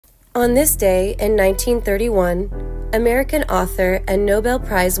On this day in 1931, American author and Nobel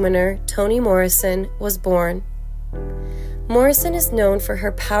Prize winner Toni Morrison was born. Morrison is known for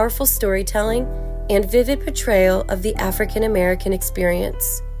her powerful storytelling and vivid portrayal of the African American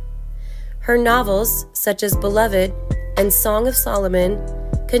experience. Her novels, such as Beloved and Song of Solomon,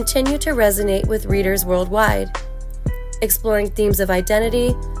 continue to resonate with readers worldwide, exploring themes of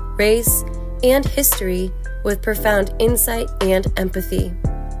identity, race, and history with profound insight and empathy.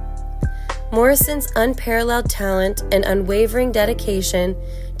 Morrison's unparalleled talent and unwavering dedication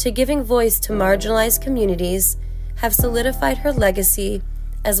to giving voice to marginalized communities have solidified her legacy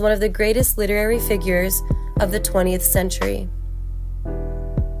as one of the greatest literary figures of the 20th century.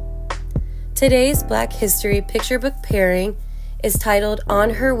 Today's Black History picture book pairing is titled On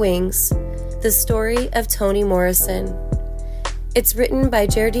Her Wings, The Story of Toni Morrison. It's written by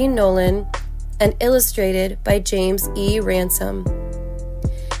Geraldine Nolan and illustrated by James E. Ransom.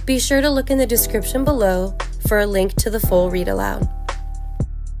 Be sure to look in the description below for a link to the full read aloud.